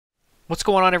What's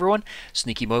going on, everyone?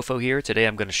 Sneaky Mofo here. Today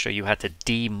I'm going to show you how to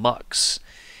demux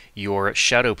your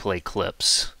ShadowPlay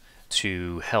clips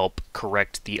to help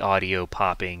correct the audio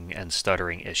popping and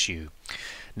stuttering issue.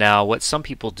 Now, what some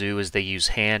people do is they use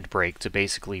Handbrake to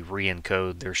basically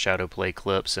re-encode their ShadowPlay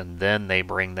clips, and then they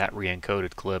bring that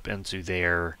re-encoded clip into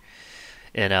their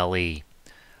NLE.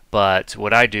 But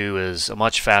what I do is a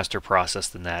much faster process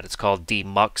than that. It's called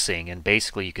demuxing, and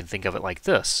basically you can think of it like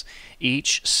this.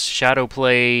 Each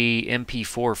ShadowPlay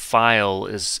MP4 file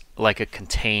is like a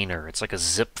container. It's like a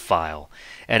zip file.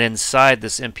 And inside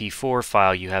this MP4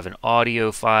 file you have an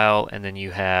audio file and then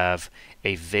you have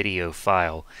a video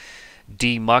file.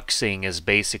 Demuxing is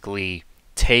basically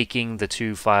taking the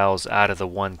two files out of the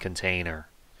one container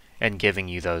and giving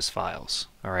you those files.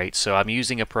 Alright, so I'm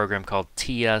using a program called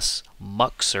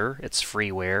tsMuxeR. It's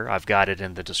freeware. I've got it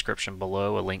in the description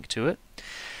below, a link to it.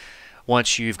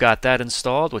 Once you've got that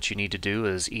installed, what you need to do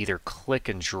is either click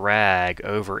and drag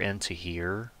over into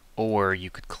here, or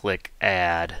you could click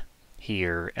add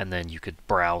here and then you could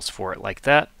browse for it like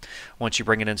that. Once you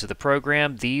bring it into the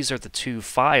program, these are the two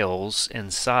files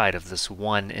inside of this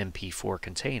one MP4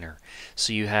 container.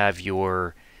 So you have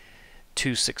your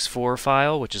 264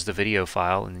 file, which is the video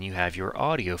file, and then you have your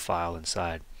audio file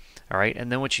inside. Alright,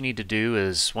 and then what you need to do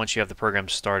is once you have the program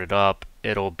started up,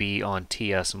 it'll be on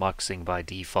tsMuxing by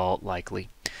default likely.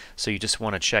 So you just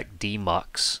want to check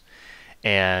demux,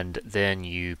 and then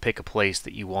you pick a place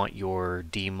that you want your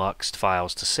demuxed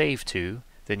files to save to.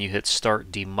 Then you hit start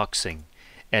demuxing,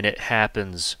 and it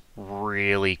happens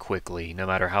really quickly. No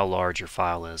matter how large your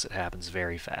file is, it happens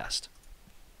very fast.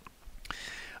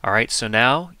 Alright, so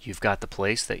now you've got the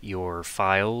place that your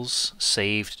files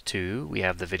saved to. We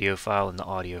have the video file and the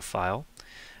audio file.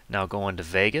 Now go into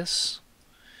Vegas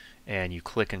and you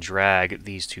click and drag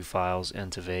these two files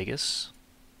into Vegas,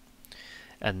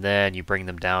 and then you bring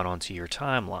them down onto your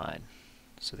timeline.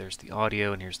 So there's the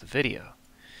audio and here's the video.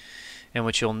 And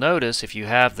what you'll notice, if you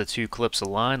have the two clips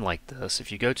aligned like this,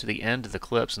 if you go to the end of the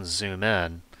clips and zoom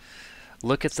in,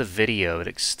 look at the video. It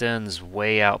extends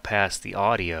way out past the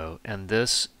audio, and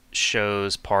this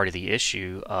shows part of the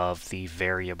issue of the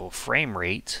variable frame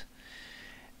rate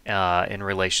in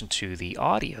relation to the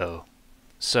audio.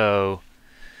 So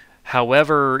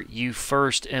however you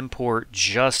first import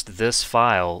just this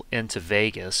file into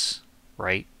Vegas,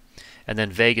 right, and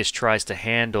then Vegas tries to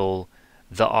handle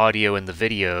the audio and the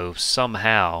video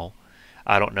somehow,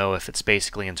 I don't know if it's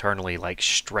basically internally like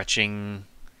stretching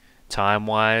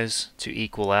time-wise to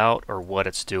equal out or what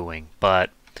it's doing, but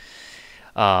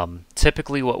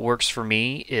typically what works for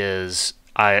me is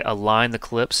I align the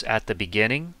clips at the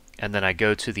beginning and then I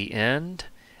go to the end,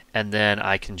 and then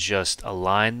I can just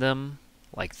align them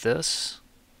like this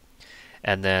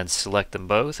and then select them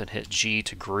both and hit G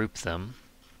to group them,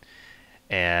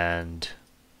 and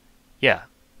yeah,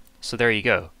 so there you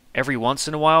go. Every once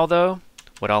in a while though,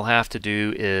 what I'll have to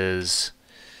do is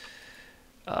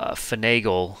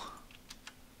finagle.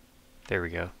 There we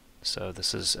go. So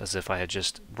this is as if I had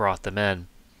just brought them in.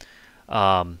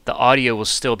 The audio will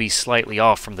still be slightly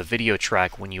off from the video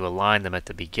track when you align them at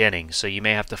the beginning. So you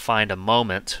may have to find a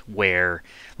moment where,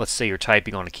 let's say you're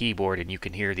typing on a keyboard and you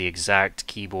can hear the exact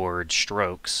keyboard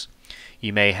strokes.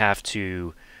 You may have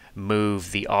to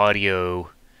move the audio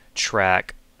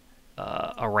track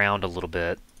around a little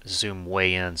bit, zoom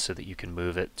way in so that you can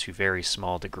move it to very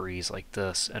small degrees like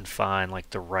this and find like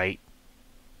the right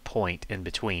point in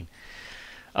between.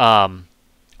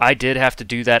 I did have to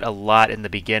do that a lot in the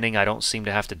beginning. I don't seem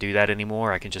to have to do that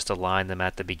anymore. I can just align them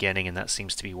at the beginning, and that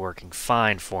seems to be working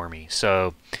fine for me.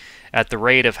 So at the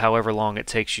rate of however long it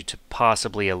takes you to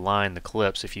possibly align the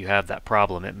clips, if you have that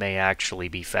problem, it may actually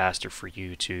be faster for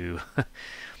you to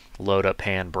load up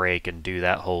Handbrake and do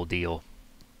that whole deal.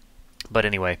 But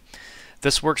anyway,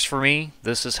 this works for me.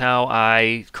 This is how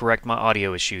I correct my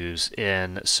audio issues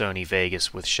in Sony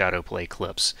Vegas with ShadowPlay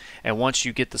clips. And once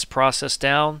you get this process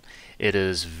down, it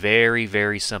is very,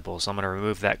 very simple. So I'm going to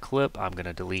remove that clip. I'm going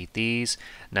to delete these.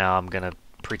 Now I'm going to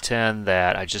pretend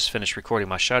that I just finished recording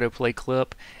my ShadowPlay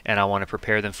clip and I want to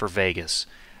prepare them for Vegas.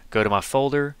 Go to my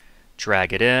folder,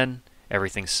 drag it in.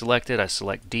 Everything's selected. I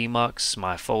select demux.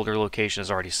 My folder location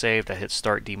is already saved. I hit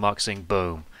start demuxing.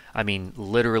 Boom. I mean,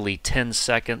 literally 10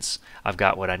 seconds, I've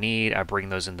got what I need. I bring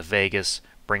those into Vegas,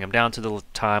 bring them down to the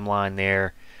timeline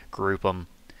there, group them.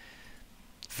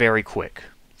 Very quick,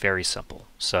 very simple.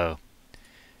 So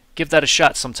give that a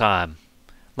shot sometime.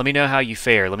 Let me know how you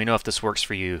fare. Let me know if this works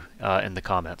for you in the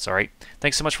comments. Alright,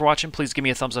 thanks so much for watching. Please give me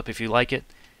a thumbs up if you like it.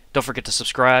 Don't forget to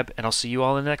subscribe, and I'll see you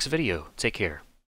all in the next video. Take care.